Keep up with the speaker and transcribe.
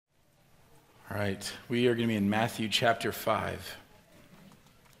All right, we are going to be in Matthew chapter 5.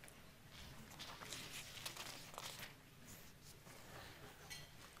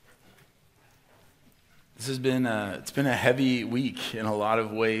 It's been a heavy week in a lot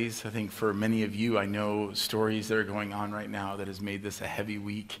of ways. I think for many of you, I know stories that are going on right now that has made this a heavy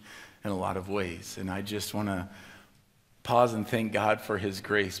week in a lot of ways. And I just want to pause and thank God for his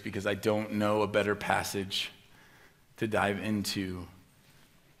grace, because I don't know a better passage to dive into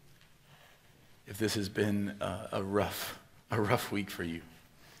if this has been a rough week for you.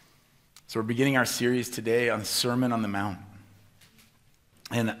 So we're beginning our series today on Sermon on the Mount.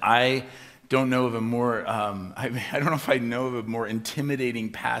 And I don't know of a more, I don't know if I know of a more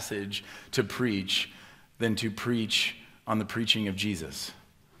intimidating passage to preach than to preach on the preaching of Jesus.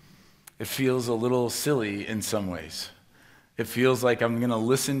 It feels a little silly in some ways. It feels like I'm going to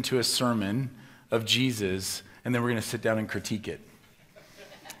listen to a sermon of Jesus and then we're going to sit down and critique it.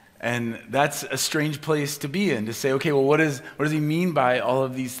 And that's a strange place to be in, to say, okay, well, what does he mean by all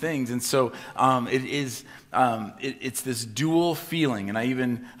of these things? And so it's this dual feeling. And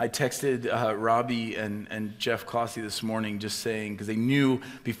I texted Robbie and Jeff Clossy this morning, just saying, because they knew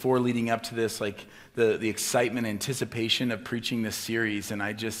before leading up to this, like the excitement, anticipation of preaching this series. And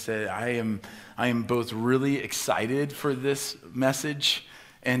I just said, I am both really excited for this message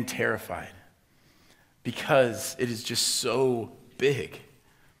and terrified, because it is just so big.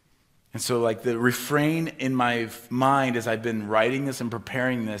 And so like the refrain in my mind as I've been writing this and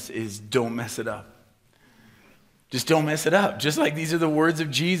preparing this is, don't mess it up. Just don't mess it up. Just like these are the words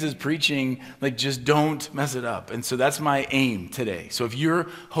of Jesus preaching, like just don't mess it up. And so that's my aim today. So if you're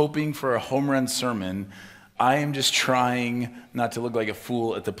hoping for a home run sermon, I am just trying not to look like a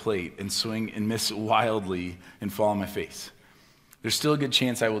fool at the plate and swing and miss wildly and fall on my face. There's still a good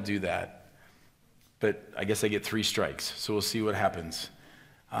chance I will do that. But I guess I get 3 strikes. So we'll see what happens.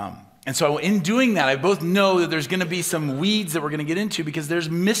 And so in doing that, I both know that there's going to be some weeds that we're going to get into, because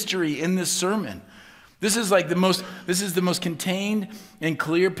there's mystery in this sermon. This is the most contained and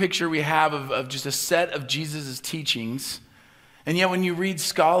clear picture we have of just a set of Jesus' teachings. And yet when you read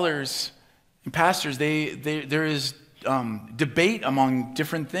scholars and pastors, there is debate among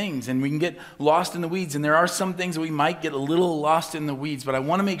different things, and we can get lost in the weeds. And there are some things that we might get a little lost in the weeds, but I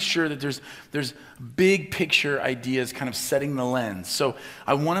want to make sure that there's big picture ideas kind of setting the lens. So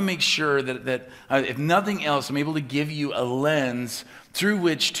I want to make sure that if nothing else, I'm able to give you a lens through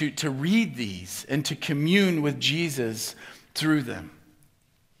which to read these and to commune with Jesus through them.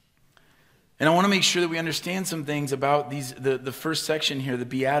 And I want to make sure that we understand some things about the first section here, the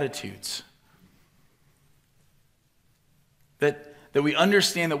Beatitudes. That we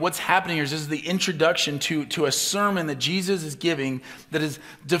understand that what's happening here is this is the introduction to a sermon that Jesus is giving that is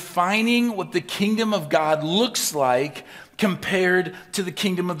defining what the kingdom of God looks like compared to the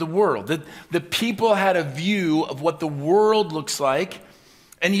kingdom of the world. That the people had a view of what the world looks like,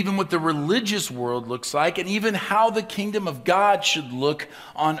 and even what the religious world looks like, and even how the kingdom of God should look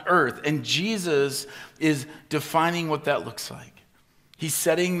on earth. And Jesus is defining what that looks like. He's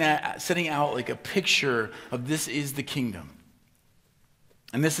setting out like a picture of this is the kingdom.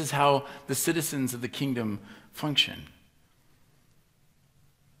 And this is how the citizens of the kingdom function.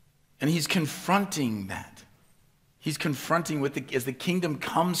 And he's confronting that. He's confronting as the kingdom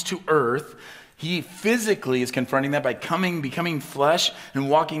comes to earth, he physically is confronting that by becoming flesh and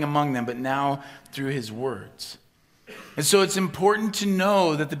walking among them, but now through his words. And so it's important to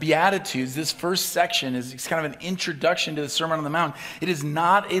know that the Beatitudes, this first section, is kind of an introduction to the Sermon on the Mount. It is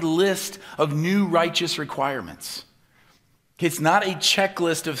not a list of new righteous requirements. It's not a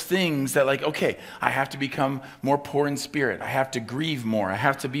checklist of things that like, okay, I have to become more poor in spirit. I have to grieve more. I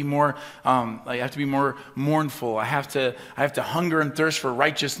have to be more, mournful. I have to hunger and thirst for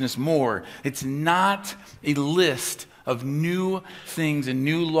righteousness more. It's not a list of new things and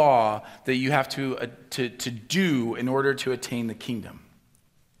new law that you have to do in order to attain the kingdom.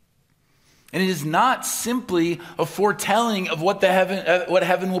 And it is not simply a foretelling of what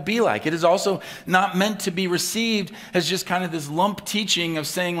heaven will be like. It is also not meant to be received as just kind of this lump teaching of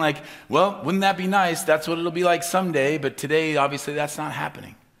saying like, well, wouldn't that be nice? That's what it'll be like someday. But today, obviously, that's not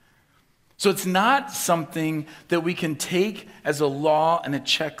happening. So it's not something that we can take as a law and a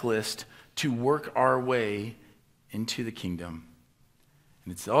checklist to work our way into the kingdom.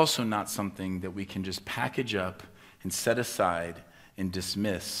 And it's also not something that we can just package up and set aside and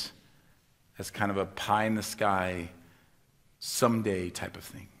dismiss as kind of a pie in the sky, someday type of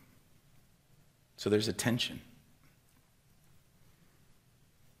thing. So there's a tension.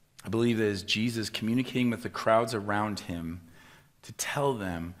 I believe that as Jesus communicating with the crowds around him to tell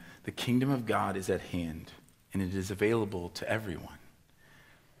them the kingdom of God is at hand and it is available to everyone.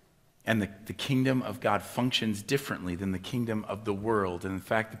 And the kingdom of God functions differently than the kingdom of the world. And in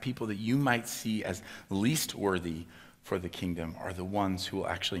fact, the people that you might see as least worthy for the kingdom are the ones who will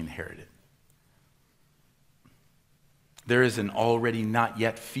actually inherit it. There is an already not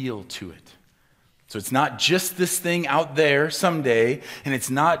yet feel to it. So it's not just this thing out there someday, and it's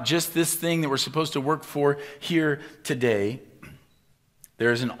not just this thing that we're supposed to work for here today.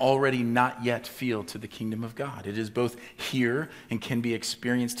 There is an already not yet feel to the kingdom of God. It is both here and can be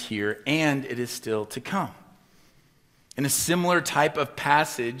experienced here, and it is still to come. In a similar type of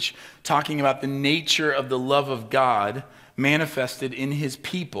passage, talking about the nature of the love of God manifested in his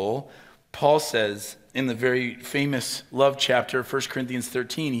people, Paul says in the very famous love chapter, 1 Corinthians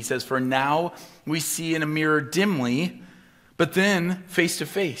 13, he says, "For now we see in a mirror dimly, but then face to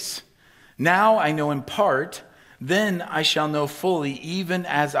face. Now I know in part, then I shall know fully, even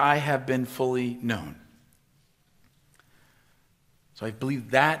as I have been fully known." So I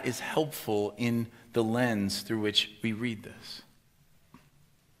believe that is helpful in the lens through which we read this.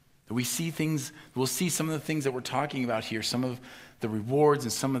 We see things, we'll see some of the things that we're talking about here, some of the rewards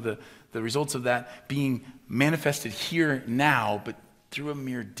and some of the results of that being manifested here now, but through a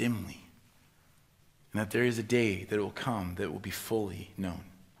mirror dimly. And that there is a day that will come that will be fully known.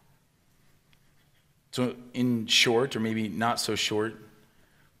 So in short, or maybe not so short,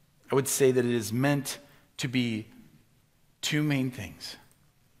 I would say that it is meant to be two main things.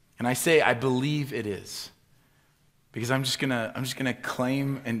 And I say I believe it is. Because I'm just gonna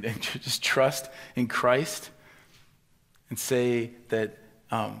claim and just trust in Christ and say that,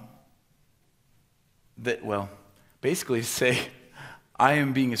 basically say I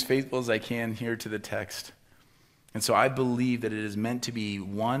am being as faithful as I can here to the text. And so I believe that it is meant to be,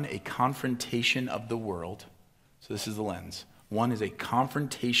 one, a confrontation of the world. So this is the lens. One is a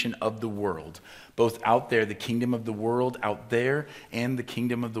confrontation of the world, both out there, the kingdom of the world out there, and the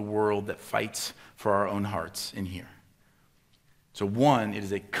kingdom of the world that fights for our own hearts in here. So one, it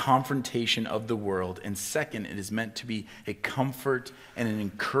is a confrontation of the world. And second, it is meant to be a comfort and an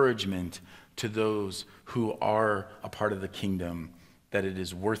encouragement to those who are a part of the kingdom, that it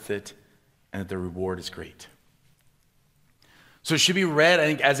is worth it and that the reward is great. So it should be read, I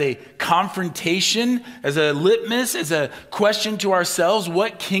think, as a confrontation, as a litmus, as a question to ourselves.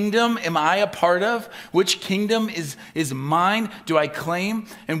 What kingdom am I a part of? Which kingdom is mine, do I claim?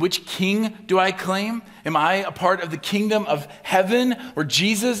 And which king do I claim? Am I a part of the kingdom of heaven, where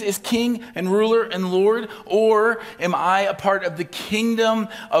Jesus is king and ruler and Lord? Or am I a part of the kingdom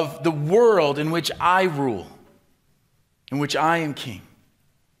of the world in which I rule, in which I am king,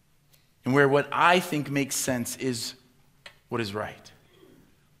 and where what I think makes sense is what is right?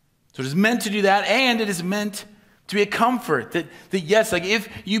 So it is meant to do that, and it is meant to be a comfort that yes, like if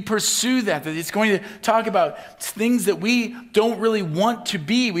you pursue that it's going to talk about things that we don't really want to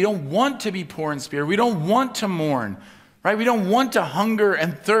be. We don't want to be poor in spirit. We don't want to mourn, right? We don't want to hunger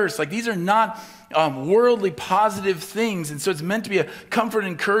and thirst. Like these are not worldly positive things. And so it's meant to be a comfort and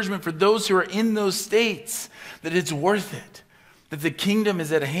encouragement for those who are in those states, that it's worth it, that the kingdom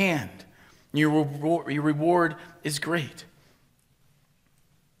is at hand. Your reward is great.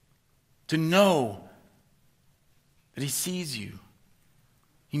 To know that he sees you.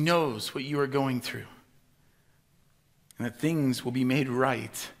 He knows what you are going through. And that things will be made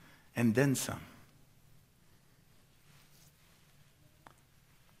right and then some.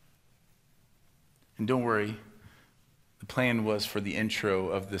 And don't worry, the plan was for the intro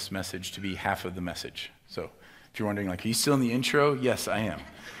of this message to be half of the message. So if you're wondering, like, are you still in the intro? Yes, I am.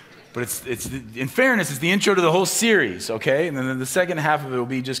 But it's in fairness, it's the intro to the whole series, okay? And then the second half of it will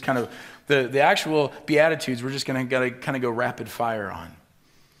be just kind of the actual Beatitudes. We're just going to kind of go rapid fire on.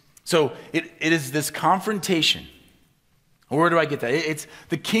 So it is this confrontation. Where do I get that? It's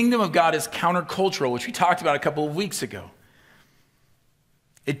the kingdom of God is countercultural, which we talked about a couple of weeks ago.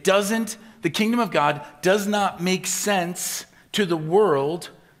 The kingdom of God does not make sense to the world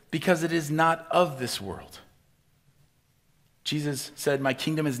because it is not of this world. Jesus said, "My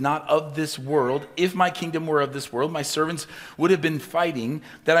kingdom is not of this world. If my kingdom were of this world, my servants would have been fighting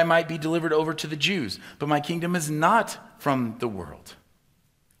that I might be delivered over to the Jews. But my kingdom is not from the world."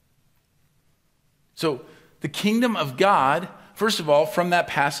 So the kingdom of God, first of all, from that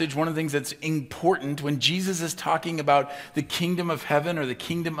passage, one of the things that's important when Jesus is talking about the kingdom of heaven or the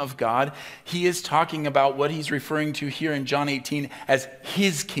kingdom of God, he is talking about what he's referring to here in John 18 as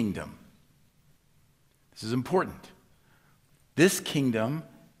his kingdom. This is important. This kingdom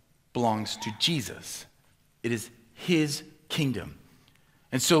belongs to Jesus. It is his kingdom.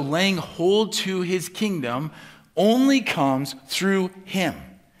 And so laying hold to his kingdom only comes through him.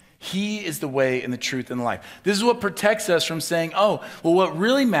 He is the way and the truth and the life. This is what protects us from saying, oh, well, what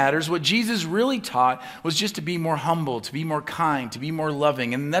really matters, what Jesus really taught was just to be more humble, to be more kind, to be more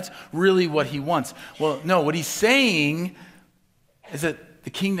loving. And that's really what he wants. Well, no, what he's saying is that the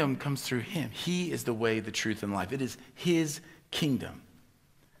kingdom comes through him. He is the way, the truth, and life. It is his kingdom.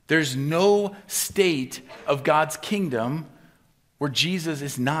 There's no state of God's kingdom where Jesus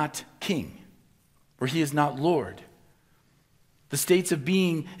is not king, where he is not Lord. The states of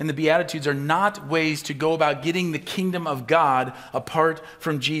being in the Beatitudes are not ways to go about getting the kingdom of God apart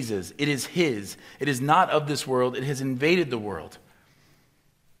from Jesus. It is his. It is not of this world. It has invaded the world.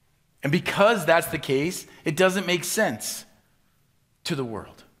 And because that's the case, it doesn't make sense to the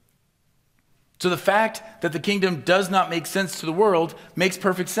world. So the fact that the kingdom does not make sense to the world makes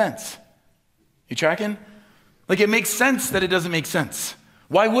perfect sense. You tracking? Like, it makes sense that it doesn't make sense.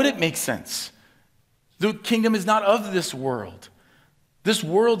 Why would it make sense? The kingdom is not of this world. This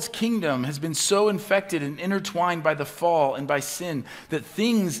world's kingdom has been so infected and intertwined by the fall and by sin that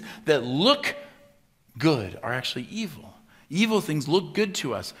things that look good are actually evil. Evil things look good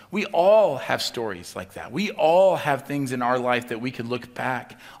to us. We all have stories like that. We all have things in our life that we could look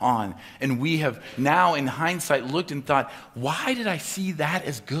back on. And we have now, in hindsight, looked and thought, why did I see that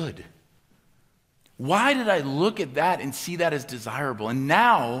as good? Why did I look at that and see that as desirable? And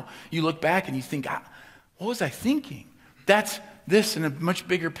now you look back and you think, what was I thinking? That's this in a much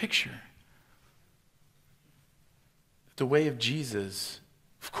bigger picture. The way of Jesus,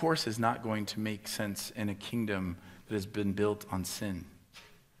 of course, is not going to make sense in a kingdom that has been built on sin.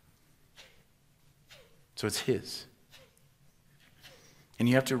 So it's his. And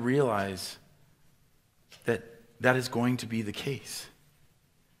you have to realize that that is going to be the case.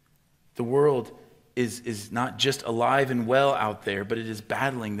 The world is not just alive and well out there, but it is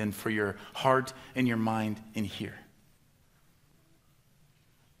battling then for your heart and your mind in here.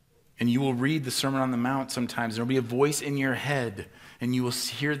 And you will read the Sermon on the Mount sometimes. There will be a voice in your head, and you will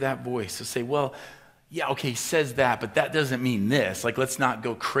hear that voice. So say, well, yeah, okay, he says that, but that doesn't mean this. Like, let's not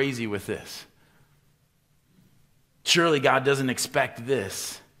go crazy with this. Surely God doesn't expect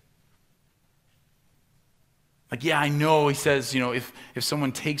this. Like, yeah, I know he says, if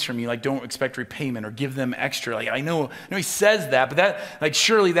someone takes from you, like, don't expect repayment or give them extra. Like, I know he says that, but that, like,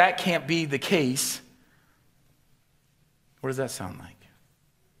 surely that can't be the case. What does that sound like?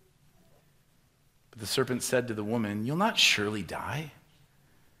 But the serpent said to the woman, you'll not surely die.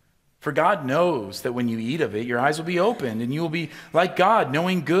 For God knows that when you eat of it, your eyes will be opened, and you will be like God,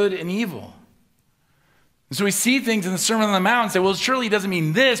 knowing good and evil. And so we see things in the Sermon on the Mount and say, well, surely he doesn't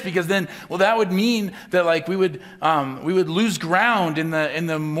mean this, because then, well, that would mean that, like, we would lose ground in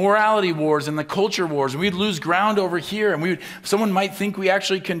the morality wars and the culture wars, and we'd lose ground over here, and someone might think we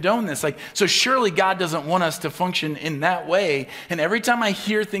actually condone this. Like, so surely God doesn't want us to function in that way. And every time I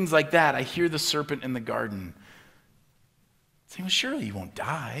hear things like that, I hear the serpent in the garden saying, well, surely you won't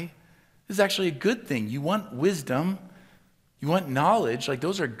die. This is actually a good thing. You want wisdom. You want knowledge, like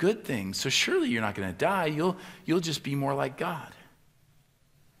those are good things. So surely you're not going to die. You'll just be more like God.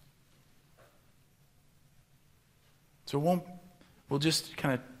 So we'll just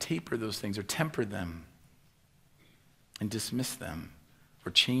kind of taper those things or temper them and dismiss them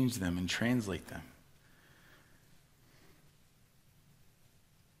or change them and translate them.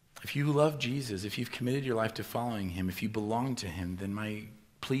 If you love Jesus, if you've committed your life to following him, if you belong to him, then my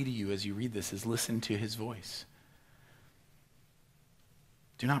plea to you as you read this is listen to his voice.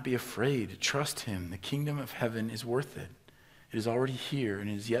 Do not be afraid. Trust him. The kingdom of heaven is worth it. It is already here and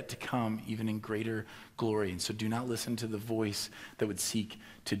it is yet to come, even in greater glory. And so do not listen to the voice that would seek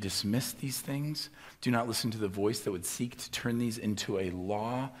to dismiss these things. Do not listen to the voice that would seek to turn these into a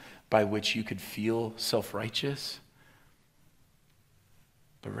law by which you could feel self-righteous.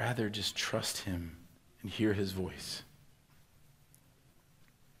 But rather just trust him and hear his voice.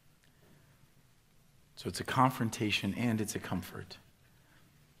 So it's a confrontation and it's a comfort.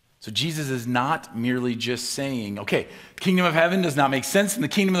 So Jesus is not merely just saying, okay, kingdom of heaven does not make sense in the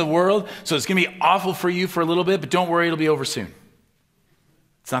kingdom of the world, so it's going to be awful for you for a little bit, but don't worry, it'll be over soon.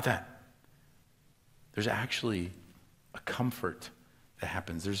 It's not that. There's actually a comfort that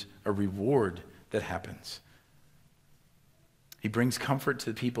happens. There's a reward that happens. He brings comfort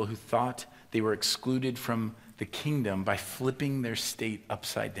to the people who thought they were excluded from the kingdom by flipping their state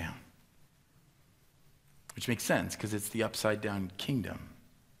upside down. Which makes sense because it's the upside down kingdom.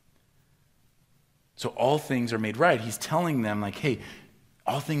 So all things are made right. He's telling them, like, hey,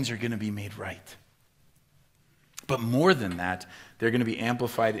 all things are going to be made right. But more than that, they're going to be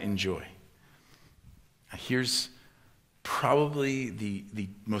amplified in joy. Now, here's probably the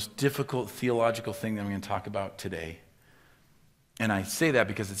most difficult theological thing that I'm going to talk about today. And I say that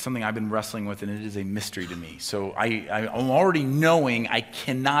because it's something I've been wrestling with, and it is a mystery to me. So I'm already knowing I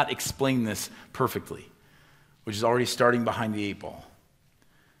cannot explain this perfectly, which is already starting behind the 8 ball.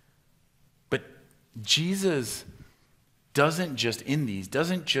 But Jesus doesn't just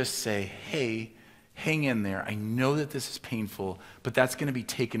say, hey, hang in there. I know that this is painful, but that's going to be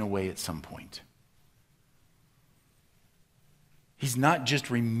taken away at some point. He's not just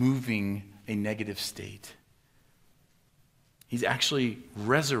removing a negative state. He's actually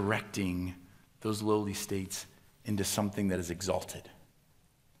resurrecting those lowly states into something that is exalted.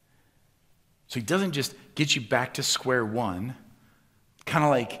 So he doesn't just get you back to square one, kind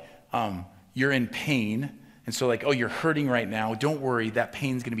of like you're in pain, and so like, oh, you're hurting right now. Don't worry, that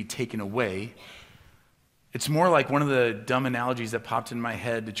pain's going to be taken away. It's more like one of the dumb analogies that popped in my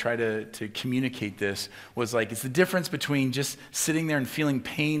head to try to communicate this was like, it's the difference between just sitting there and feeling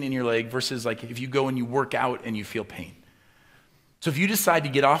pain in your leg versus like if you go and you work out and you feel pain. So if you decide to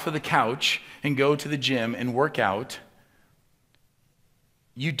get off of the couch and go to the gym and work out,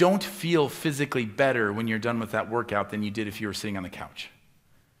 you don't feel physically better when you're done with that workout than you did if you were sitting on the couch.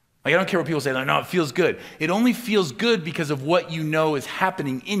 Like, I don't care what people say, like, no, it feels good. It only feels good because of what you know is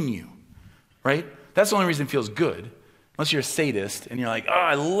happening in you, right? That's the only reason it feels good, unless you're a sadist and you're like, oh,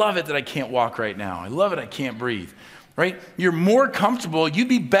 I love it that I can't walk right now. I love it I can't breathe, right? You're more comfortable. You'd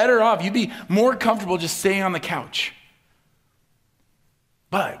be better off. You'd be more comfortable just staying on the couch.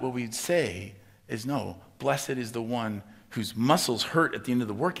 But what we'd say is, no, blessed is the one whose muscles hurt at the end of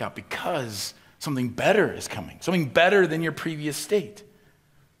the workout because something better is coming, something better than your previous state.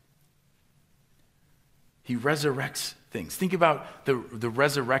 He resurrects things. Think about the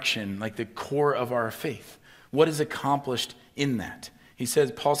resurrection, like the core of our faith. What is accomplished in that?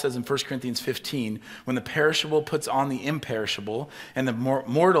 Paul says in 1 Corinthians 15, when the perishable puts on the imperishable and the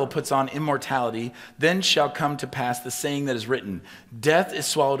mortal puts on immortality, then shall come to pass the saying that is written, death is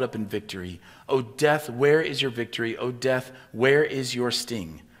swallowed up in victory. O death, where is your victory? O death, where is your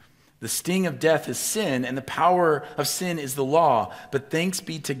sting? The sting of death is sin, and the power of sin is the law. But thanks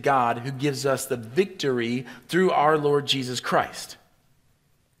be to God who gives us the victory through our Lord Jesus Christ.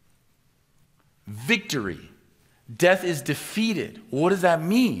 Victory. Death is defeated. What does that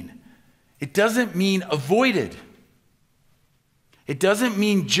mean? It doesn't mean avoided. It doesn't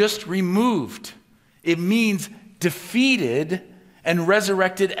mean just removed. It means defeated and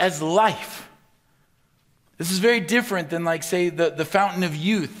resurrected as life. This is very different than, like, say, the fountain of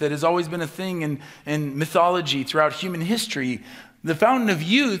youth that has always been a thing in mythology throughout human history. The fountain of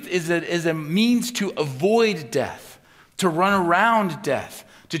youth is a means to avoid death, to run around death,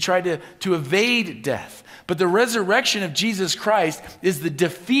 to try to evade death. But the resurrection of Jesus Christ is the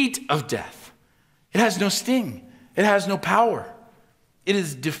defeat of death. It has no sting. It has no power. It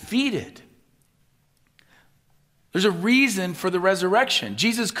is defeated. There's a reason for the resurrection.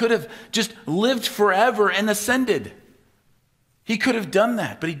 Jesus could have just lived forever and ascended. He could have done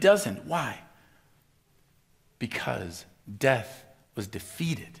that, but he doesn't. Why? Because death was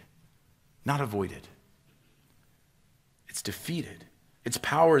defeated, not avoided. It's defeated. Its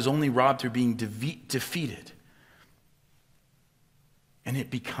power is only robbed through being defeated. And it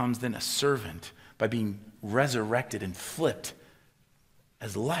becomes then a servant by being resurrected and flipped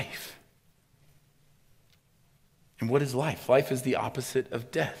as life. And what is life? Life is the opposite of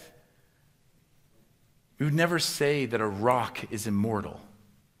death. We would never say that a rock is immortal.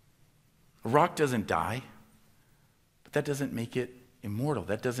 A rock doesn't die, but that doesn't make it immortal.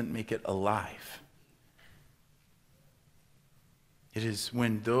 That doesn't make it alive. It is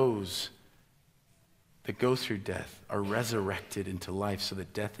when those that go through death are resurrected into life so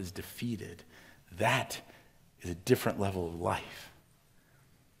that death is defeated. That is a different level of life.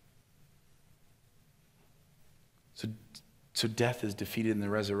 So death is defeated in the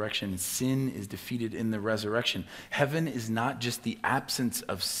resurrection. Sin is defeated in the resurrection. Heaven is not just the absence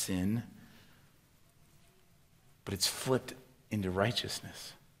of sin, but it's flipped into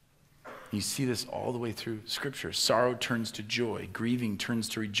righteousness. You see this all the way through Scripture. Sorrow turns to joy. Grieving turns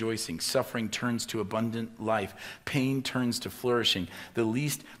to rejoicing. Suffering turns to abundant life. Pain turns to flourishing. The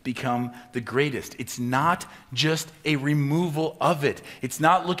least become the greatest. It's not just a removal of it. It's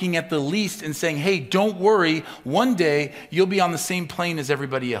not looking at the least and saying, hey, don't worry, one day you'll be on the same plane as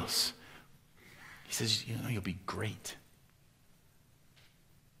everybody else. He says, you'll be great.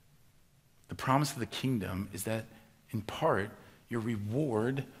 The promise of the kingdom is that, in part, your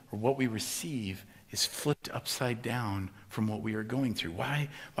reward, or what we receive, is flipped upside down from what we are going through. Why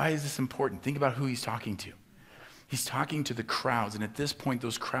is this important? Think about who he's talking to. He's talking to the crowds, and at this point,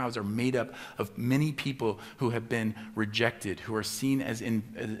 those crowds are made up of many people who have been rejected, who are seen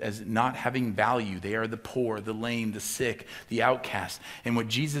as not having value. They are the poor, the lame, the sick, the outcast. And what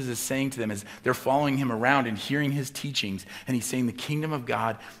Jesus is saying to them is they're following him around and hearing his teachings, and he's saying the kingdom of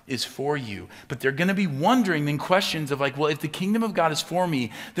God is for you. But they're going to be wondering then questions of like, well, if the kingdom of God is for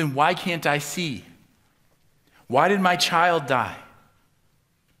me, then why can't I see? Why did my child die?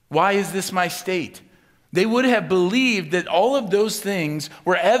 Why is this my state? They would have believed that all of those things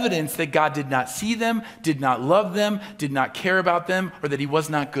were evidence that God did not see them, did not love them, did not care about them, or that he was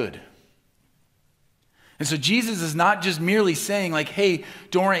not good. And so Jesus is not just merely saying like, hey,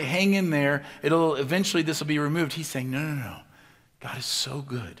 don't worry, hang in there. Eventually this will be removed. He's saying, no. God is so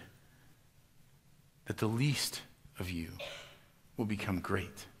good that the least of you will become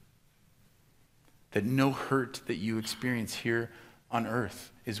great. That no hurt that you experience here on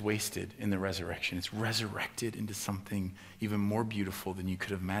earth is wasted in the resurrection. It's resurrected into something even more beautiful than you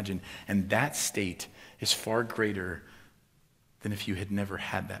could imagine. And that state is far greater than if you had never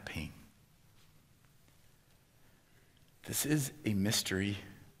had that pain. This is a mystery.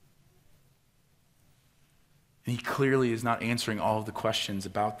 And he clearly is not answering all of the questions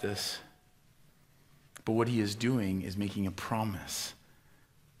about this. But what he is doing is making a promise.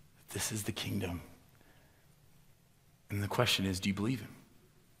 This is the kingdom. And the question is, do you believe him?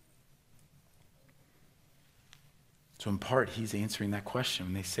 So in part, he's answering that question.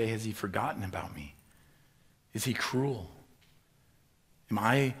 When they say, has he forgotten about me? Is he cruel? Am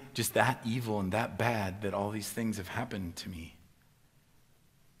I just that evil and that bad that all these things have happened to me?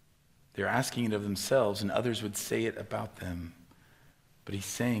 They're asking it of themselves, and others would say it about them. But he's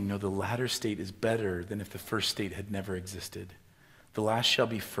saying, no, the latter state is better than if the first state had never existed. The last shall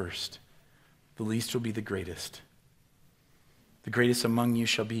be first. The least will be the greatest. The greatest among you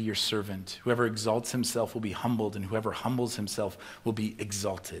shall be your servant. Whoever exalts himself will be humbled, and whoever humbles himself will be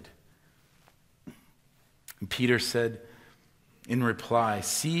exalted. And Peter said in reply,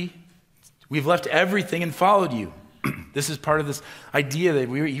 see, we've left everything and followed you. This is part of this idea that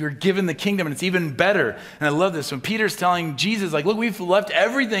you were given the kingdom and it's even better. And I love this. When Peter's telling Jesus, like, look, we've left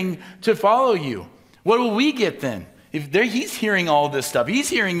everything to follow you. What will we get then? He's hearing all this stuff. He's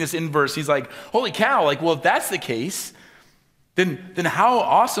hearing this inverse. He's like, holy cow, like, well, if that's the case, then how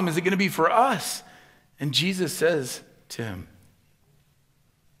awesome is it going to be for us? And Jesus says to him,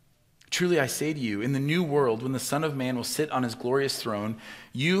 truly I say to you, in the new world, when the Son of Man will sit on his glorious throne,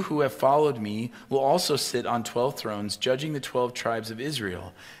 you who have followed me will also sit on 12 thrones, judging the 12 tribes of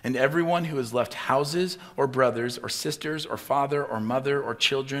Israel. And everyone who has left houses or brothers or sisters or father or mother or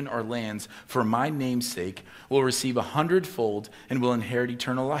children or lands for my name's sake will receive 100-fold and will inherit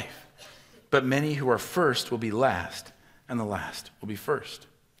eternal life. But many who are first will be last, and the last will be first.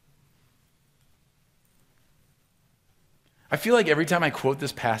 I feel like every time I quote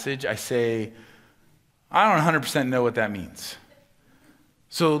this passage, I say, I don't 100% know what that means.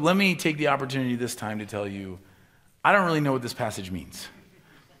 So let me take the opportunity this time to tell you, I don't really know what this passage means.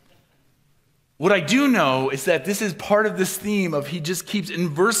 What I do know is that this is part of this theme of he just keeps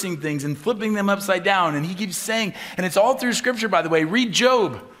inversing things and flipping them upside down. And he keeps saying, and it's all through Scripture, by the way, read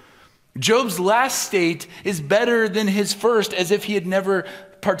Job. Job's last state is better than his first, as if he had never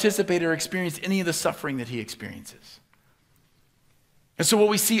participated or experienced any of the suffering that he experiences. And so what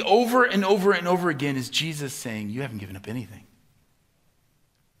we see over and over and over again is Jesus saying, you haven't given up anything.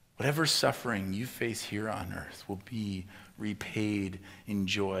 Whatever suffering you face here on earth will be repaid in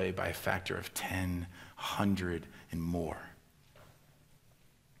joy by a factor of 10, 100, and more.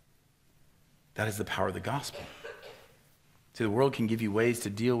 That is the power of the gospel. See, the world can give you ways to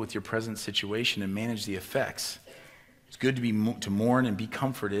deal with your present situation and manage the effects. It's good to mourn and be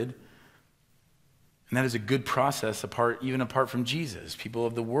comforted. And that is a good process even apart from Jesus. People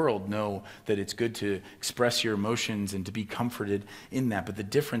of the world know that it's good to express your emotions and to be comforted in that. But the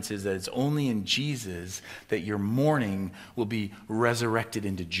difference is that it's only in Jesus that your mourning will be resurrected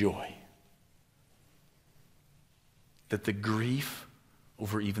into joy. That the grief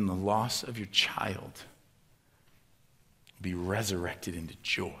over even the loss of your child will be resurrected into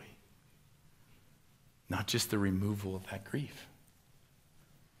joy. Not just the removal of that grief.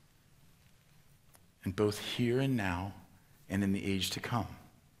 And both here and now and in the age to come.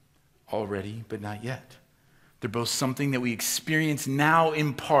 Already, but not yet. They're both something that we experience now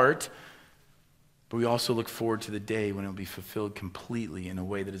in part, but we also look forward to the day when it will be fulfilled completely in a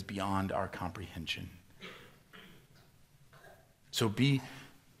way that is beyond our comprehension. So be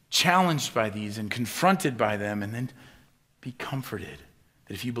challenged by these and confronted by them, and then be comforted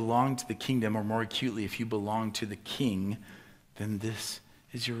that if you belong to the kingdom, or more acutely, if you belong to the King, then this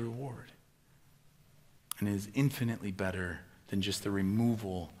is your reward. and is infinitely better than just the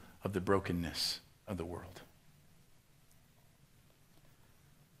removal of the brokenness of the world.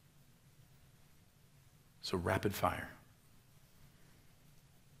 So rapid fire.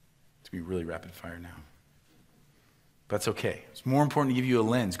 It's going to be really rapid fire now. That's okay. It's more important to give you a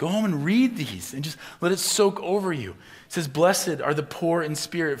lens. Go home and read these and just let it soak over you. It says, blessed are the poor in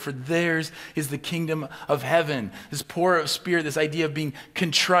spirit, for theirs is the kingdom of heaven. This poor of spirit, this idea of being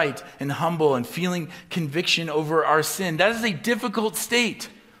contrite and humble and feeling conviction over our sin. That is a difficult state,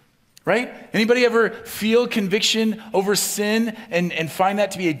 right? Anybody ever feel conviction over sin and find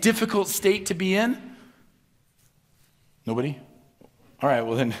that to be a difficult state to be in? Nobody? All right,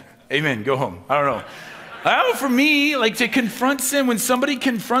 well then, amen. Go home. I don't know. For me, like to confront sin, when somebody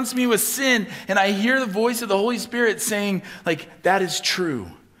confronts me with sin and I hear the voice of the Holy Spirit saying, like, that is true,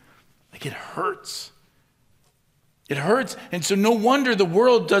 like it hurts. It hurts. And so no wonder the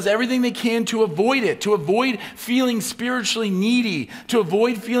world does everything they can to avoid it, to avoid feeling spiritually needy, to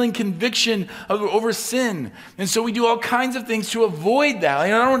avoid feeling conviction over sin. And so we do all kinds of things to avoid that.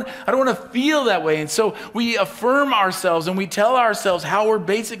 Like, I don't want to feel that way. And so we affirm ourselves and we tell ourselves how we're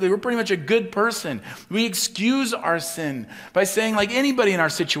pretty much a good person. We excuse our sin by saying, like, anybody in our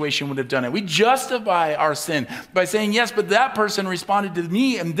situation would have done it. We justify our sin by saying, yes, but that person responded to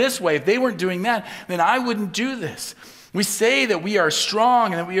me in this way. If they weren't doing that, then I wouldn't do this. We say that we are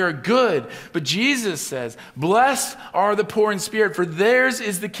strong and that we are good, but Jesus says, blessed are the poor in spirit, for theirs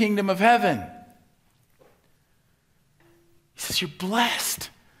is the kingdom of heaven. He says, you're blessed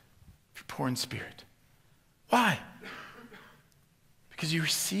if you're poor in spirit. Why? Because you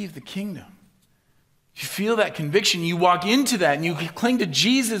receive the kingdom. You feel that conviction, you walk into that, and you cling to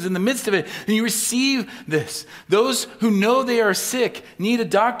Jesus in the midst of it, and you receive this. Those who know they are sick need a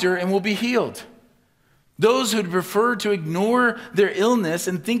doctor and will be healed. Those who prefer to ignore their illness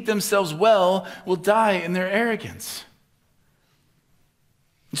and think themselves well will die in their arrogance.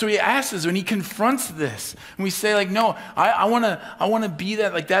 And so he asks us when he confronts this, and we say, like, no, I want to be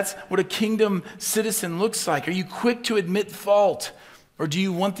that. Like, that's what a kingdom citizen looks like. Are you quick to admit fault, or do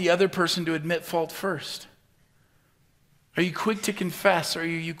you want the other person to admit fault first? Are you quick to confess, or are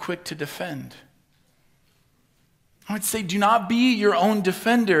you quick to defend? I would say, do not be your own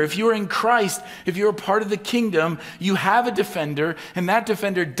defender. If you are in Christ, if you're a part of the kingdom, you have a defender, and that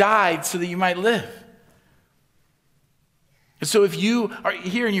defender died so that you might live. And so if you are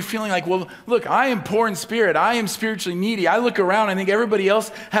here and you're feeling like, well, look, I am poor in spirit. I am spiritually needy. I look around, I think everybody else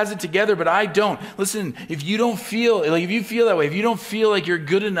has it together, but I don't. Listen, if you don't feel, like if you feel that way, if you don't feel like you're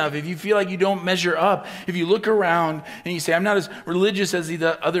good enough, if you feel like you don't measure up, if you look around and you say, I'm not as religious as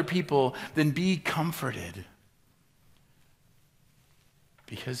the other people, then be comforted.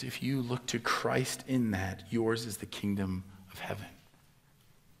 Because if you look to Christ in that, yours is the kingdom of heaven.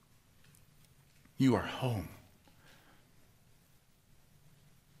 You are home.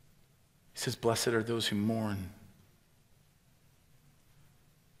 He says, blessed are those who mourn,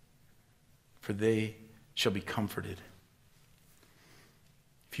 for they shall be comforted.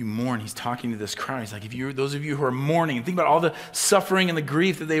 If you mourn, he's talking to this crowd. He's like, those of you who are mourning, and think about all the suffering and the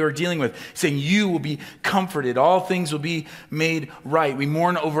grief that they were dealing with, he's saying you will be comforted. All things will be made right. We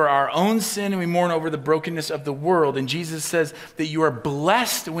mourn over our own sin and we mourn over the brokenness of the world. And Jesus says that you are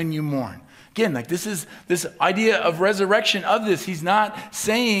blessed when you mourn. Again, like this is this idea of resurrection of this. He's not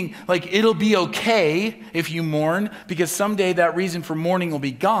saying like it'll be okay if you mourn because someday that reason for mourning will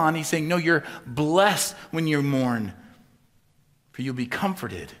be gone. He's saying, no, you're blessed when you mourn, for you'll be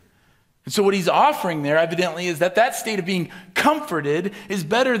comforted. And so what he's offering there evidently is that state of being comforted is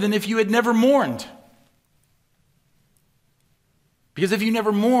better than if you had never mourned. Because if you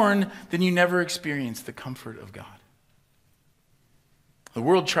never mourn, then you never experience the comfort of God. The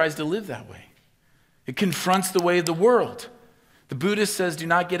world tries to live that way. It confronts the way of the world. The Buddhist says, do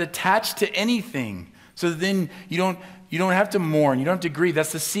not get attached to anything. So that then you don't have to mourn. You don't have to grieve.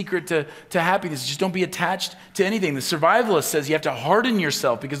 That's the secret to happiness. Just don't be attached to anything. The survivalist says you have to harden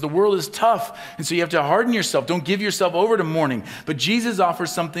yourself because the world is tough. And so you have to harden yourself. Don't give yourself over to mourning. But Jesus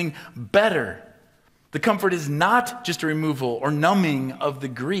offers something better. The comfort is not just a removal or numbing of the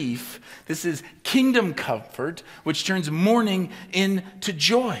grief. This is kingdom comfort, which turns mourning into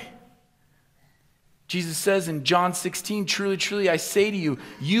joy. Jesus says in John 16, truly, truly, I say to you,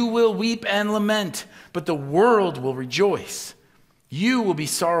 you will weep and lament, but the world will rejoice. You will be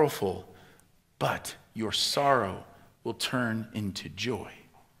sorrowful, but your sorrow will turn into joy.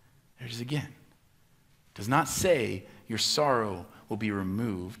 There's it again. It does not say your sorrow will be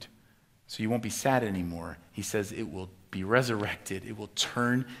removed, so you won't be sad anymore. He says it will be resurrected. It will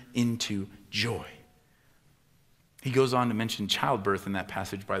turn into joy. He goes on to mention childbirth in that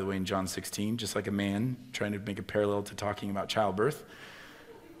passage, by the way, in John 16, just like a man trying to make a parallel to talking about childbirth.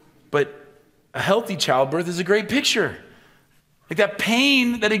 But a healthy childbirth is a great picture. Like that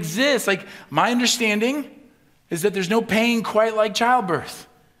pain that exists, like my understanding is that there's no pain quite like childbirth.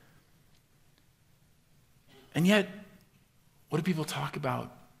 And yet, what do people talk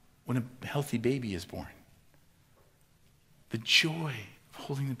about when a healthy baby is born? The joy of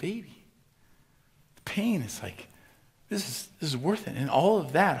holding the baby. The pain is like, this is worth it. And all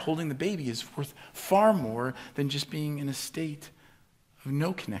of that, holding the baby, is worth far more than just being in a state of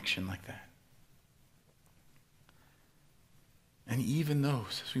no connection like that. And even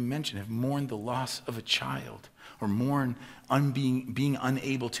those, as we mentioned, have mourned the loss of a child or mourn being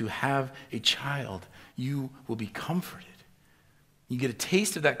unable to have a child, you will be comforted. You get a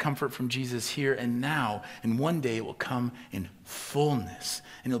taste of that comfort from Jesus here and now, and one day it will come in fullness,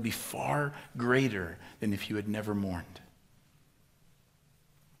 and it'll be far greater than if you had never mourned.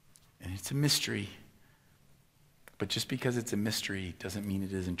 And it's a mystery, but just because it's a mystery doesn't mean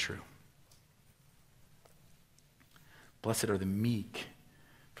it isn't true. Blessed are the meek,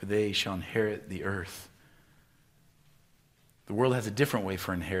 for they shall inherit the earth. The world has a different way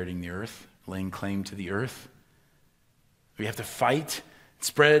for inheriting the earth, laying claim to the earth. We have to fight,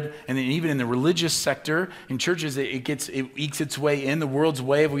 spread, and then even in the religious sector, in churches, it ekes its way in, the world's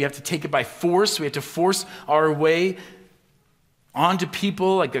way. We have to take it by force. We have to force our way onto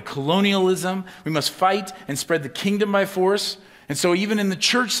people, like a colonialism. We must fight and spread the kingdom by force. And so even in the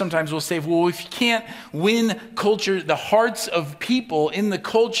church, sometimes we'll say, well, if you can't win culture, the hearts of people in the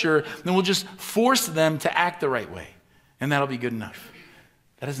culture, then we'll just force them to act the right way. And that'll be good enough.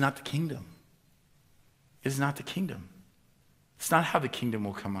 That is not the kingdom. It is not the kingdom. It's not how the kingdom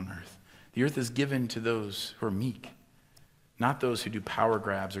will come on earth. The earth is given to those who are meek, not those who do power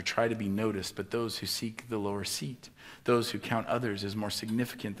grabs or try to be noticed, but those who seek the lower seat, those who count others as more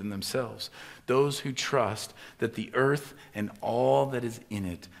significant than themselves, those who trust that the earth and all that is in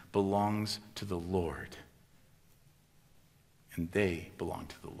it belongs to the Lord, and they belong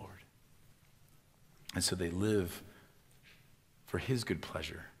to the Lord. And so they live for his good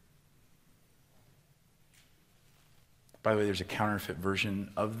pleasure. By the way, there's a counterfeit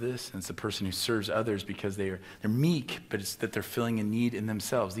version of this, and it's the person who serves others because they're meek, but it's that they're filling a need in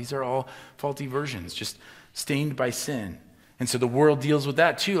themselves. These are all faulty versions, just stained by sin. And so the world deals with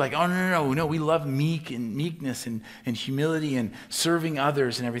that too, like, oh, no, we love meekness and humility and serving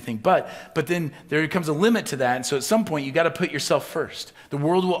others and everything. But then there comes a limit to that, and so at some point you got to put yourself first. The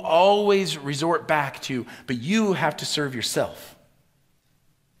world will always resort back to, but you have to serve yourself.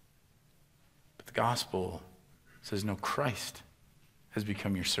 But the gospel says, no, Christ has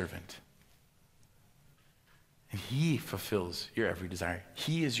become your servant. And he fulfills your every desire.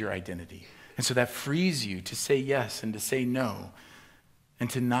 He is your identity. And so that frees you to say yes and to say no, and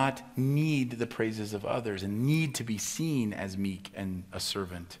to not need the praises of others and need to be seen as meek and a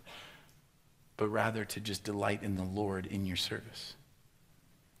servant, but rather to just delight in the Lord in your service.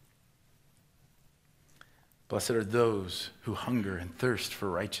 Blessed are those who hunger and thirst for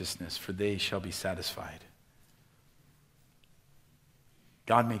righteousness, for they shall be satisfied.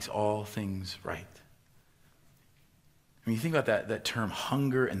 God makes all things right. When you think about that term,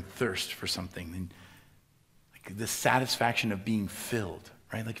 hunger and thirst for something, and like the satisfaction of being filled,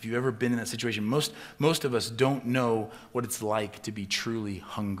 right? Like if you've ever been in that situation, most of us don't know what it's like to be truly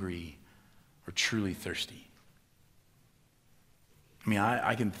hungry or truly thirsty. I mean,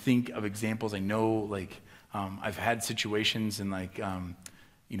 I can think of examples. I know, like, I've had situations and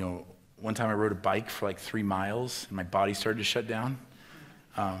one time I rode a bike for like 3 miles and my body started to shut down.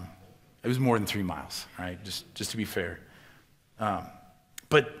 It was more than 3 miles, right? Just to be fair.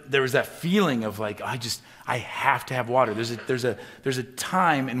 But there was that feeling of like, I have to have water. There's a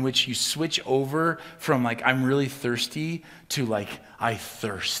time in which you switch over from like, I'm really thirsty to like, I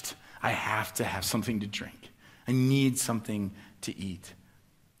thirst. I have to have something to drink. I need something to eat.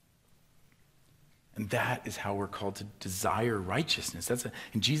 And that is how we're called to desire righteousness.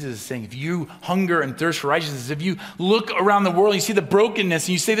 And Jesus is saying, if you hunger and thirst for righteousness, if you look around the world and you see the brokenness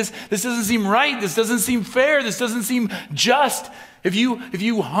and you say, this doesn't seem right, this doesn't seem fair, this doesn't seem just. If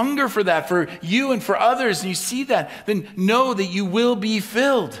you hunger for that, for you and for others, and you see that, then know that you will be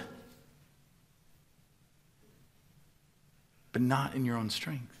filled. But not in your own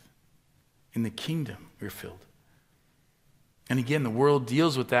strength. In the kingdom, you're filled. And again, the world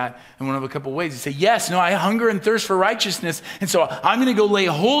deals with that in one of a couple ways. You say, yes, no, I hunger and thirst for righteousness. And so I'm going to go lay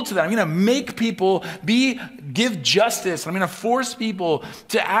hold to that. I'm going to make people give justice. I'm going to force people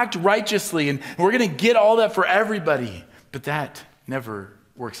to act righteously. And we're going to get all that for everybody. But that never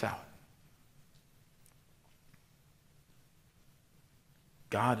works out.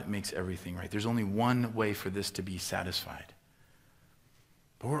 God makes everything right. There's only one way for this to be satisfied.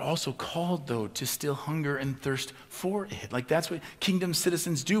 But we're also called, though, to still hunger and thirst for it. Like that's what kingdom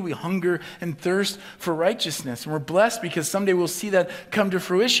citizens do. We hunger and thirst for righteousness. And we're blessed because someday we'll see that come to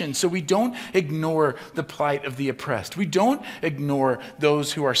fruition. So we don't ignore the plight of the oppressed. We don't ignore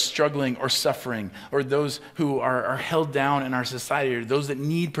those who are struggling or suffering, or those who are held down in our society, or those that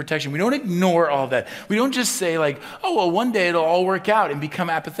need protection. We don't ignore all that. We don't just say like, oh, well, one day it'll all work out and become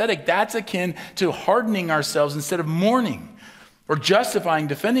apathetic. That's akin to hardening ourselves instead of mourning, or justifying,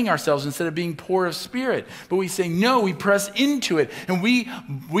 defending ourselves instead of being poor of spirit. But we say, no, we press into it. And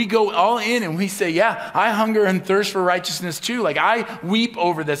we go all in and we say, yeah, I hunger and thirst for righteousness too. Like I weep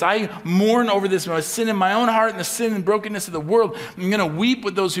over this. I mourn over this sin in my own heart and the sin and brokenness of the world. I'm going to weep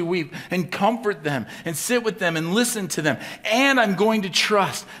with those who weep and comfort them and sit with them and listen to them. And I'm going to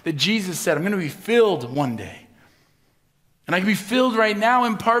trust that Jesus said, I'm going to be filled one day. And I can be filled right now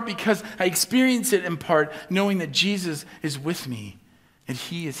in part because I experience it in part knowing that Jesus is with me and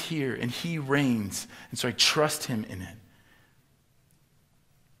he is here and he reigns. And so I trust him in it.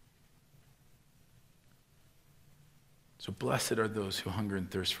 So blessed are those who hunger and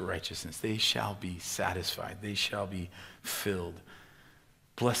thirst for righteousness. They shall be satisfied. They shall be filled.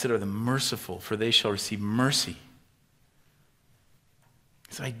 Blessed are the merciful, for they shall receive mercy.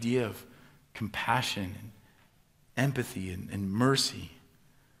 This idea of compassion and empathy and mercy.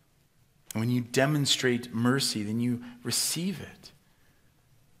 And when you demonstrate mercy, then you receive it.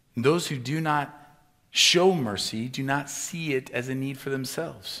 And those who do not show mercy do not see it as a need for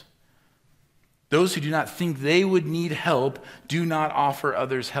themselves. Those who do not think they would need help do not offer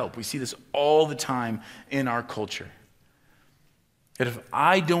others help. We see this all the time in our culture. That if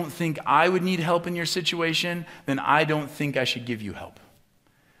I don't think I would need help in your situation, then I don't think I should give you help.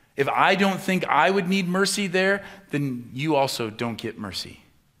 If I don't think I would need mercy there, then you also don't get mercy.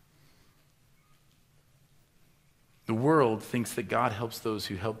 The world thinks that God helps those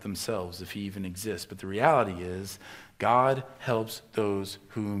who help themselves, if he even exists. But the reality is, God helps those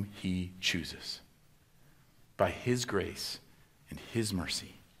whom he chooses by his grace and his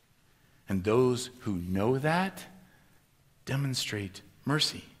mercy. And those who know that demonstrate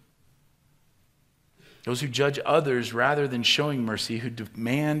mercy. Those who judge others rather than showing mercy, who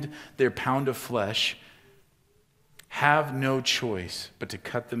demand their pound of flesh, have no choice but to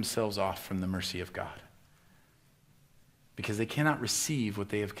cut themselves off from the mercy of God, because they cannot receive what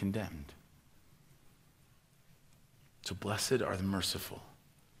they have condemned. So blessed are the merciful,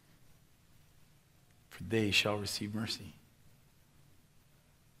 for they shall receive mercy.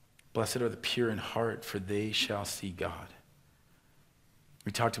 Blessed are the pure in heart, for they shall see God.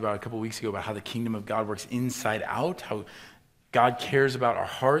 We talked about a couple weeks ago about how the kingdom of God works inside out, how God cares about our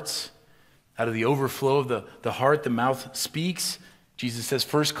hearts. Out of the overflow of the heart, the mouth speaks. Jesus says,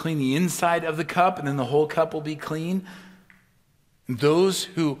 first clean the inside of the cup, and then the whole cup will be clean. And those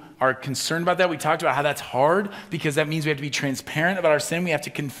who are concerned about that, we talked about how that's hard, because that means we have to be transparent about our sin. We have to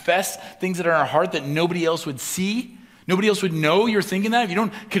confess things that are in our heart that nobody else would see. Nobody else would know you're thinking that. If you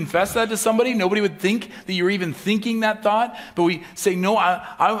don't confess that to somebody, nobody would think that you're even thinking that thought. But we say, no,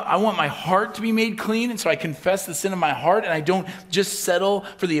 I want my heart to be made clean. And so I confess the sin of my heart, and I don't just settle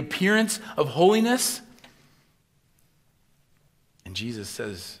for the appearance of holiness. And Jesus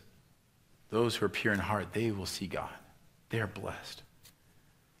says, those who are pure in heart, they will see God. They are blessed.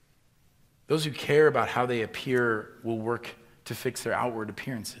 Those who care about how they appear will work to fix their outward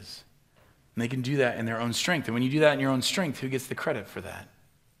appearances. And they can do that in their own strength. And when you do that in your own strength, who gets the credit for that?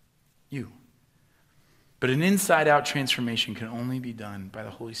 You. But an inside-out transformation can only be done by the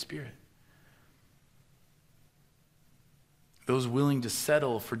Holy Spirit. Those willing to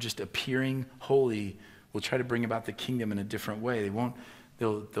settle for just appearing holy will try to bring about the kingdom in a different way.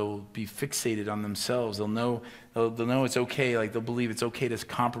 They'll be fixated on themselves. They'll know it's okay. Like they'll believe it's okay to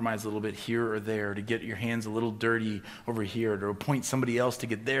compromise a little bit here or there, to get your hands a little dirty over here, to appoint somebody else to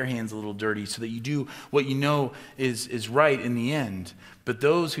get their hands a little dirty, so that you do what you know is right in the end. But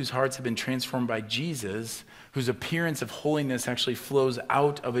those whose hearts have been transformed by Jesus, whose appearance of holiness actually flows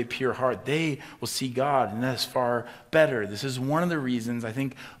out of a pure heart, they will see God, and that is far better. This is one of the reasons, I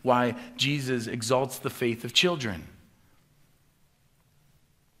think, why Jesus exalts the faith of children.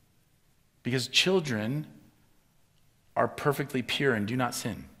 Because children are perfectly pure and do not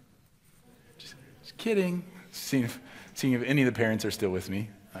sin. Just kidding. Seeing if any of the parents are still with me.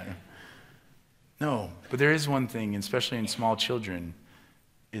 No, but there is one thing, especially in small children,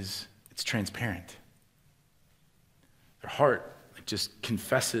 is it's transparent. Their heart just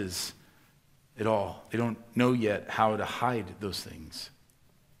confesses it all. They don't know yet how to hide those things.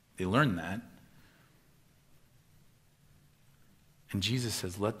 They learn that. And Jesus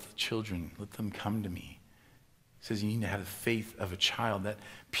says, let the children, let them come to me. He says you need to have the faith of a child, that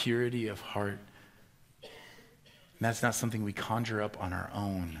purity of heart. And that's not something we conjure up on our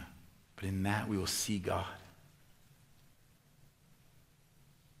own, but in that we will see God.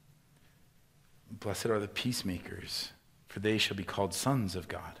 Blessed are the peacemakers, for they shall be called sons of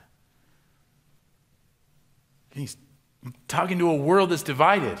God. He's talking to a world that's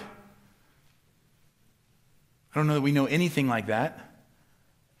divided. I don't know that we know anything like that.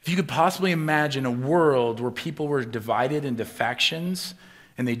 If you could possibly imagine a world where people were divided into factions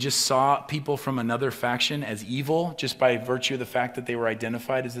and they just saw people from another faction as evil just by virtue of the fact that they were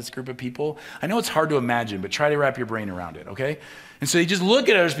identified as this group of people. I know it's hard to imagine, but try to wrap your brain around it, okay? And so you just look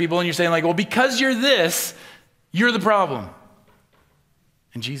at those people and you're saying like, well, because you're this, you're the problem.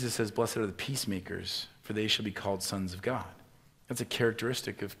 And Jesus says, blessed are the peacemakers, for they shall be called sons of God. That's a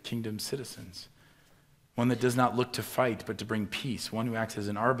characteristic of kingdom citizens. One that does not look to fight, but to bring peace. One who acts as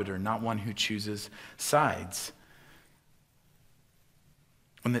an arbiter, not one who chooses sides.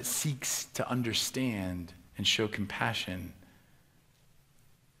 One that seeks to understand and show compassion.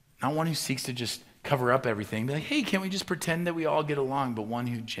 Not one who seeks to just cover up everything. Be like, hey, can't we just pretend that we all get along? But one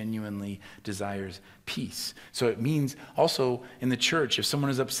who genuinely desires peace. So it means also in the church, if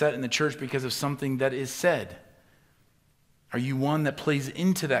someone is upset in the church because of something that is said, are you one that plays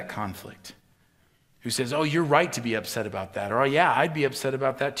into that conflict? Who says, oh, you're right to be upset about that. Or, oh, yeah, I'd be upset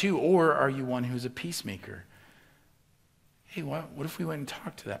about that too. Or are you one who's a peacemaker? Hey, what if we went and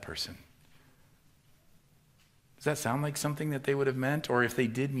talked to that person? Does that sound like something that they would have meant? Or if they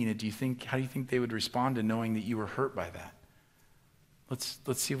did mean it, how do you think they would respond to knowing that you were hurt by that? Let's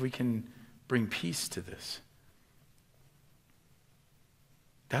see if we can bring peace to this.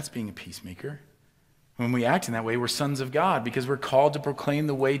 That's being a peacemaker. When we act in that way, we're sons of God because we're called to proclaim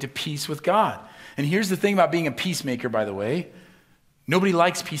the way to peace with God. And here's the thing about being a peacemaker, by the way. Nobody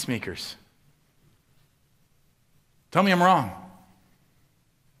likes peacemakers. Tell me I'm wrong.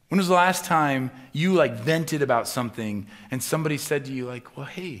 When was the last time you vented about something and somebody said to you well,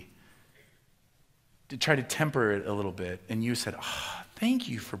 hey, to try to temper it a little bit, and you said, thank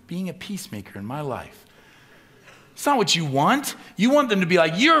you for being a peacemaker in my life. It's not what you want. You want them to be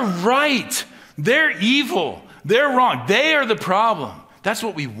like, you're right. They're evil. They're wrong. They are the problem. That's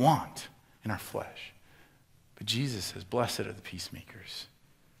what we want in our flesh. But Jesus says, blessed are the peacemakers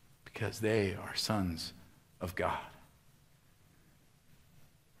because they are sons of God.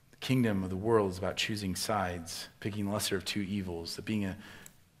 The kingdom of the world is about choosing sides, picking the lesser of two evils, that being a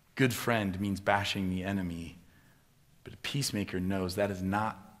good friend means bashing the enemy. But a peacemaker knows that is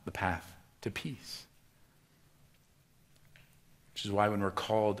not the path to peace. Which is why when we're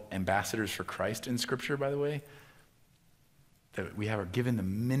called ambassadors for Christ in Scripture, by the way, that we are given the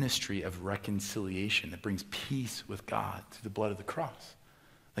ministry of reconciliation that brings peace with God through the blood of the cross.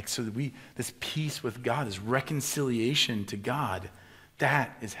 So that this peace with God, this reconciliation to God,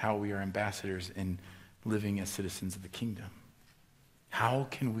 that is how we are ambassadors in living as citizens of the kingdom. How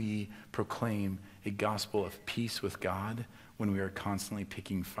can we proclaim a gospel of peace with God when we are constantly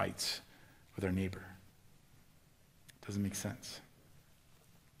picking fights with our neighbor? Doesn't make sense.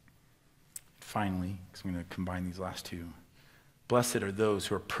 Finally, because I'm going to combine these last two. Blessed are those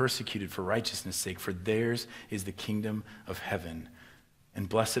who are persecuted for righteousness' sake, for theirs is the kingdom of heaven. And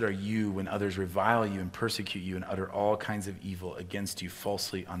blessed are you when others revile you and persecute you and utter all kinds of evil against you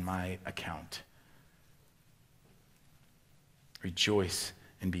falsely on my account. Rejoice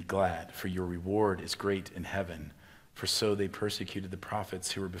and be glad, for your reward is great in heaven, for so they persecuted the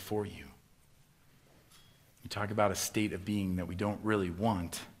prophets who were before you. You talk about a state of being that we don't really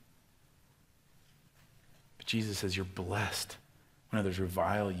want. But Jesus says you're blessed when others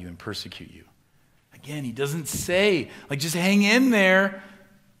revile you and persecute you. Again, he doesn't say, just hang in there.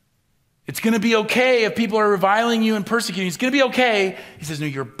 It's going to be okay if people are reviling you and persecuting you. It's going to be okay. He says, no,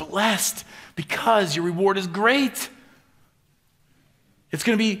 you're blessed because your reward is great. It's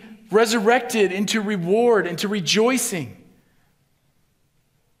going to be resurrected into reward, into rejoicing.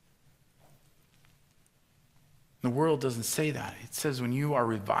 The world doesn't say that. It says when you are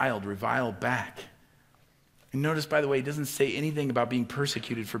reviled, revile back. And notice, by the way, it doesn't say anything about being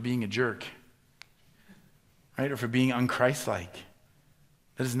persecuted for being a jerk, right? Or for being unchristlike.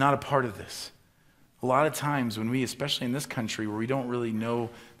 That is not a part of this. A lot of times when we, especially in this country where we don't really know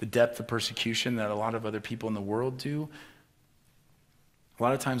the depth of persecution that a lot of other people in the world do, a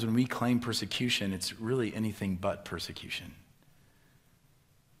lot of times when we claim persecution, it's really anything but persecution.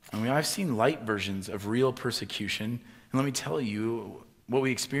 I've seen light versions of real persecution, and let me tell you, what we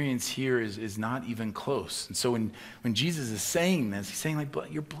experience here is not even close. And so when Jesus is saying this, he's saying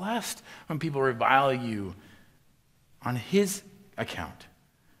you're blessed when people revile you on his account.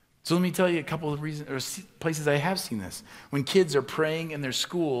 So let me tell you a couple of reasons or places I have seen this. When kids are praying in their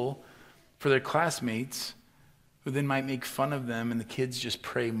school for their classmates, who then might make fun of them, and the kids just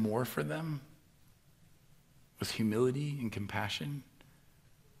pray more for them with humility and compassion.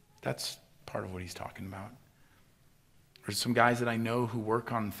 That's part of what he's talking about. There's some guys that I know who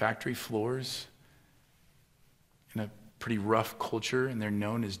work on factory floors in a pretty rough culture, and they're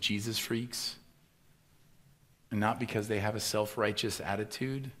known as Jesus freaks. And not because they have a self-righteous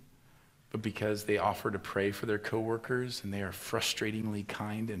attitude, but because they offer to pray for their coworkers, and they are frustratingly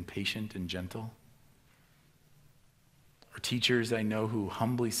kind and patient and gentle. Or teachers I know who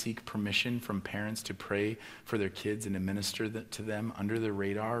humbly seek permission from parents to pray for their kids and administer to them under the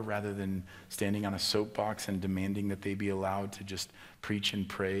radar, rather than standing on a soapbox and demanding that they be allowed to just preach and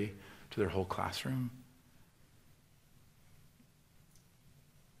pray to their whole classroom.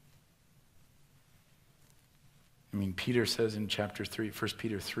 I mean, Peter says in chapter 3, 1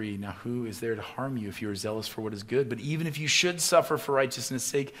 Peter 3, now who is there to harm you if you are zealous for what is good? But even if you should suffer for righteousness'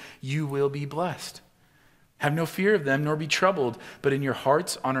 sake, you will be blessed. Have no fear of them, nor be troubled, but in your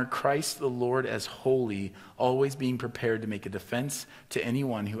hearts honor Christ the Lord as holy, always being prepared to make a defense to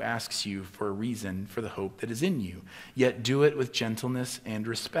anyone who asks you for a reason for the hope that is in you. Yet do it with gentleness and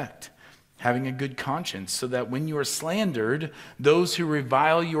respect, having a good conscience, so that when you are slandered, those who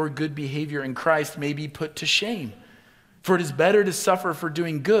revile your good behavior in Christ may be put to shame. For it is better to suffer for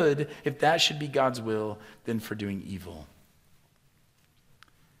doing good, if that should be God's will, than for doing evil.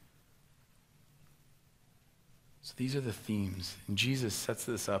 So these are the themes. And Jesus sets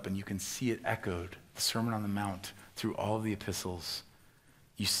this up, and you can see it echoed, the Sermon on the Mount, through all of the epistles.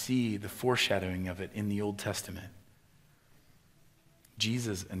 You see the foreshadowing of it in the Old Testament.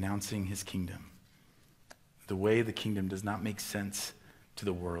 Jesus announcing his kingdom. The way the kingdom does not make sense to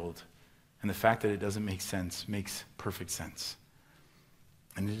the world. And the fact that it doesn't make sense makes perfect sense.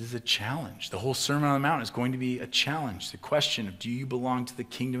 And it is a challenge. The whole Sermon on the Mount is going to be a challenge. The question of, do you belong to the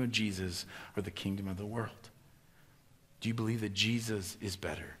kingdom of Jesus or the kingdom of the world? Do you believe that Jesus is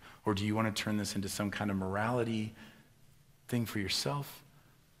better? Or do you want to turn this into some kind of morality thing for yourself,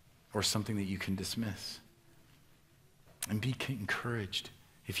 or something that you can dismiss? And be encouraged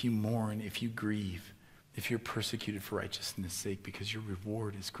if you mourn, if you grieve, if you're persecuted for righteousness' sake, because your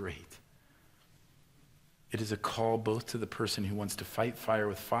reward is great. It is a call both to the person who wants to fight fire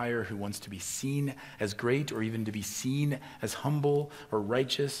with fire, who wants to be seen as great, or even to be seen as humble or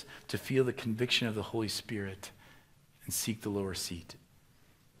righteous, to feel the conviction of the Holy Spirit and seek the lower seat.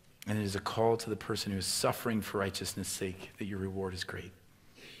 And it is a call to the person who is suffering for righteousness' sake, that your reward is great.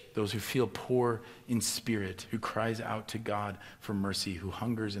 Those who feel poor in spirit, who cries out to God for mercy, who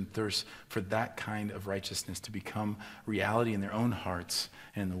hungers and thirsts for that kind of righteousness to become reality in their own hearts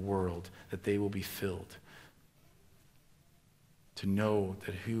and in the world, that they will be filled. To know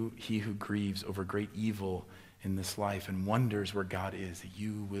that he who grieves over great evil in this life and wonders where God is, that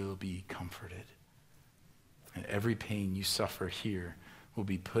you will be comforted. And every pain you suffer here will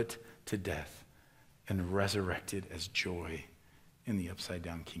be put to death and resurrected as joy in the upside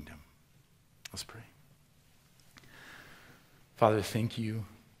down kingdom. Let's pray. Father, thank you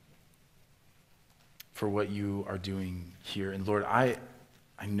for what you are doing here. And Lord, I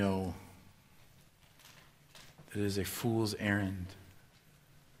know that it is a fool's errand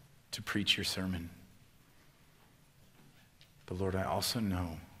to preach your sermon. But Lord, I also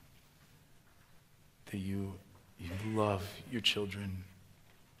know that you love your children.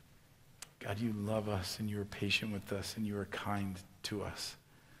 God, you love us, and you are patient with us, and you are kind to us.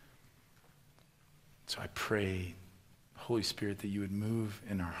 So I pray, Holy Spirit, that you would move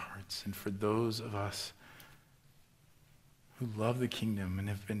in our hearts. And for those of us who love the kingdom and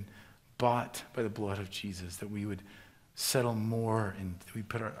have been bought by the blood of Jesus, that we would settle more, and we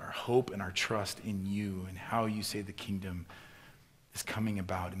put our hope and our trust in you and how you say the kingdom is coming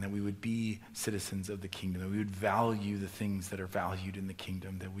about, and that we would be citizens of the kingdom, that we would value the things that are valued in the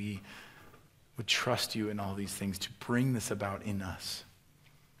kingdom, that we would trust you in all these things to bring this about in us,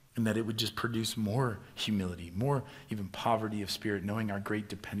 and that it would just produce more humility, more even poverty of spirit, knowing our great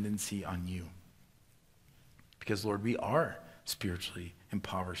dependency on you. Because, Lord, we are spiritually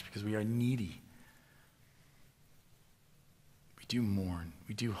impoverished because we are needy. We do mourn.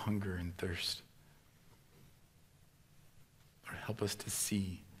 We do hunger and thirst. Lord, help us to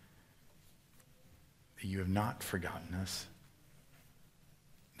see that you have not forgotten us,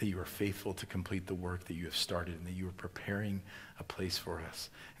 that you are faithful to complete the work that you have started, and that you are preparing a place for us,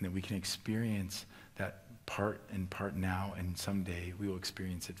 and that we can experience that part now, and someday we will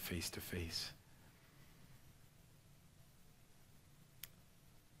experience it face to face.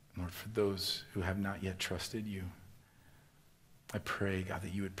 Lord, for those who have not yet trusted you, I pray, God,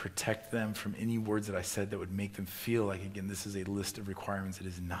 that you would protect them from any words that I said that would make them feel like, again, this is a list of requirements. It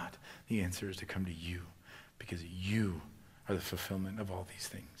is not. The answer is to come to you because you are the fulfillment of all these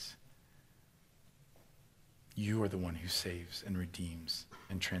things. You are the one who saves and redeems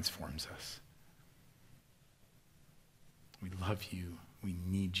and transforms us. We love you. We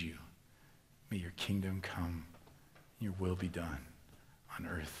need you. May your kingdom come. Your will be done on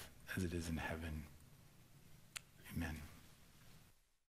earth as it is in heaven.